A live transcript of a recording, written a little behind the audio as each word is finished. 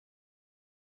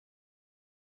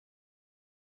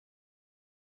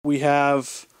We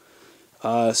have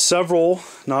several,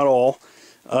 not all,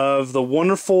 of the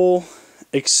wonderful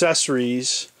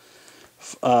accessories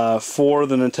for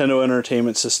the Nintendo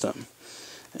Entertainment System.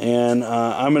 And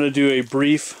I'm going to do a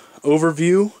brief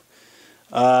overview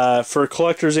for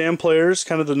collectors and players,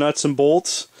 kind of the nuts and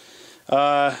bolts.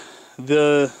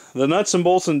 The nuts and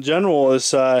bolts in general is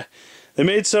they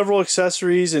made several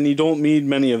accessories and you don't need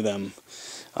many of them.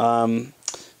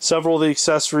 Several of the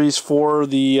accessories for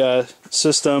the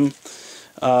system.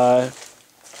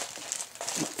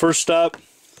 First up,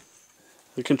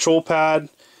 the control pad.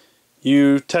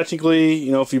 You technically,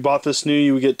 if you bought this new,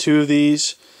 you would get 2 of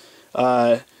these.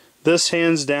 This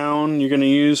hands down you're going to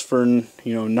use for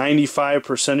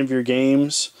 95% of your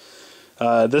games.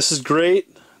 This is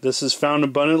great. This is found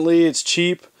abundantly. It's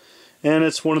cheap, and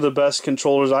it's one of the best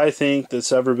controllers I think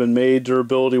that's ever been made,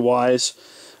 durability wise.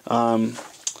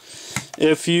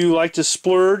 If you like to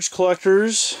splurge,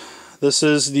 collectors, this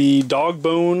is the dog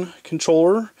bone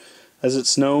controller, as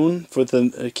it's known.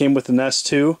 It came with the NES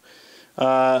too.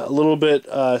 A little bit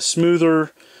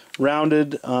smoother,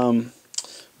 rounded.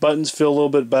 Buttons feel a little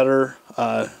bit better.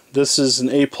 This is an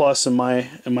A+ in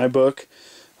my book.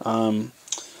 Box.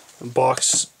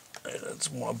 That's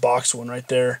a box one right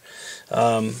there.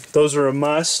 Those are a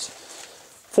must.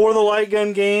 For the light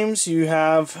gun games, you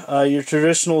have your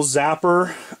traditional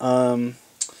zapper.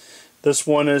 This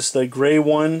one is the gray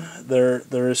one.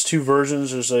 There is 2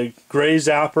 versions. There's a gray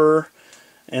zapper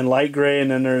and light gray,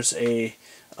 and then there's a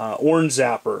orange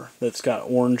zapper that's got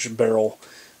orange barrel.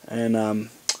 And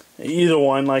either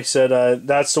one, like I said,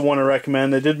 that's the one I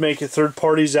recommend. They did make a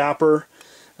third-party zapper.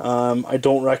 I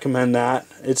don't recommend that.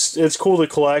 It's cool to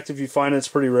collect if you find it's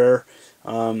pretty rare,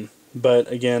 but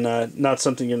again, not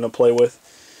something you're going to play with.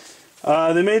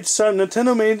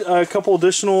 Nintendo made a couple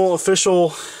additional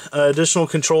additional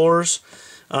controllers.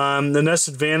 The NES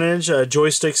Advantage, a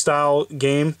joystick style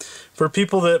game. For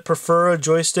people that prefer a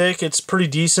joystick, it's pretty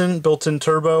decent, built-in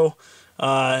turbo.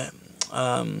 I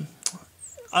don't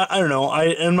know, I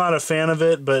am not a fan of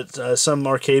it, but some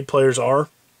arcade players are.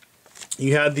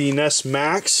 You had the NES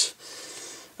Max,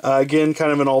 again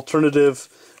kind of an alternative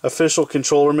official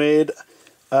controller made.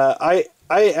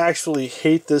 I actually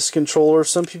hate this controller.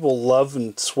 Some people love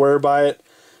and swear by it.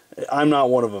 I'm not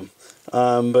one of them.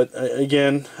 But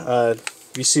again,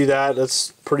 you see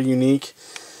that's pretty unique.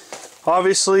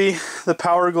 Obviously, the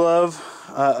Power Glove,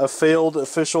 a failed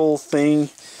official thing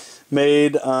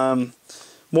made.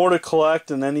 More to collect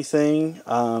than anything.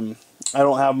 I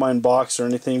don't have mine boxed or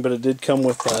anything, but it did come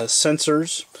with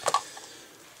sensors.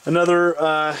 Another,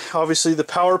 obviously, the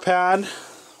Power Pad,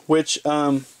 which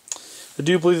I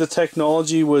do believe the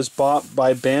technology was bought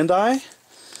by Bandai.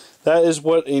 That is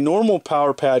what a normal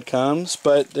Power Pad comes,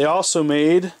 but they also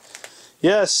made,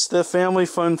 yes, the Family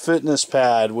Fun Fitness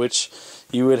Pad, which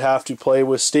you would have to play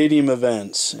with stadium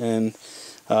events. And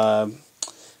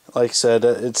like I said,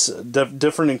 it's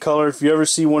different in color. If you ever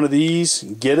see one of these,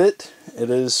 get it. It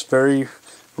is very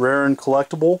rare and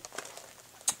collectible.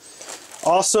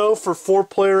 Also, for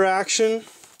 4-player action,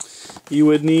 you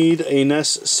would need a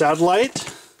NES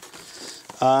satellite.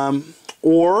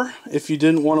 Or if you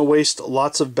didn't want to waste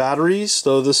lots of batteries,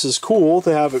 though this is cool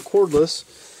to have it cordless,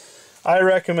 I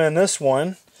recommend this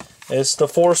one. It's the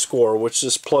 4-score, which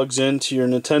just plugs into your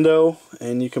Nintendo,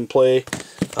 and you can play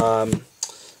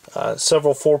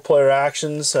several 4-player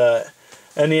actions.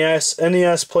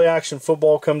 NES Play Action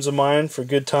Football comes to mind for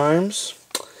good times.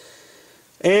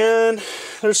 And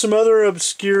there's some other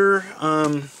obscure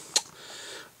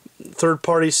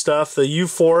third-party stuff. The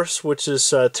U-Force, which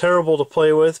is terrible to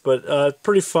play with, but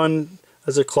pretty fun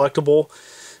as a collectible.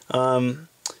 Kind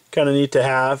of neat to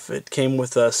have. It came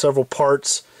with several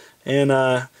parts, and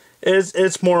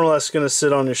it's more or less going to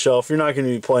sit on your shelf. You're not going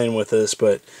to be playing with this,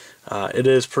 but it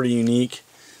is pretty unique.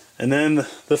 And then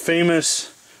the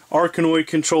famous Arkanoid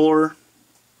controller,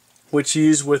 which you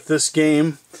use with this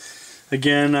game.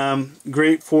 Again,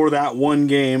 great for that one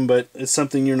game, but it's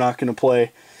something you're not going to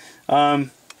play.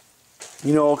 Kind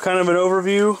of an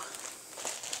overview.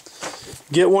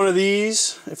 Get one of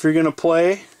these if you're going to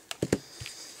play.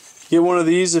 Get one of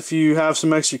these if you have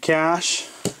some extra cash.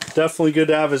 Definitely good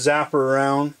to have a zapper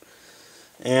around.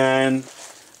 And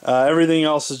everything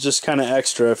else is just kind of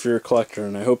extra if you're a collector.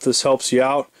 And I hope this helps you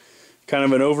out. Kind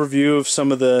of an overview of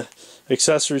some of the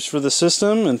accessories for the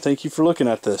system. And thank you for looking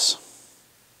at this.